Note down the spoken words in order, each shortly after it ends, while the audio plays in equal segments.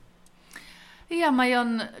Ia,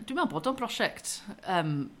 dwi'n meddwl bod o'n prosiect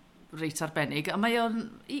reit arbennig, a mae o'n,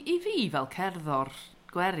 i fi fel cerddor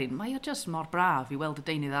gwerin, mae o just mor braf i weld y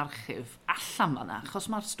deunydd archif allan fan'na, achos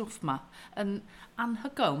mae'r stwff ma yn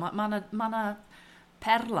anhygoel. Mae na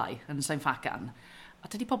perlau yn Sain Ffagan, a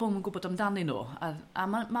dydy pobl yn gwybod amdanyn nhw, a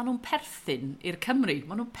ma nhw'n perthyn i'r Cymru,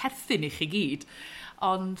 ma nhw'n perthyn i chi gyd,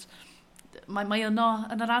 ond mae yno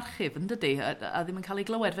yn yr archif, yn dydy, a ddim yn cael ei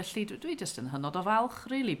glywed, felly dwi jyst yn hynod o falch,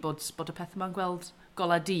 really, bod y peth yma'n gweld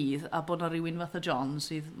gola dydd, a bod yna rhywun fath o John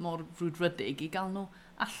sydd mor frwdfrydig i gael nhw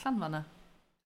allan fan'na.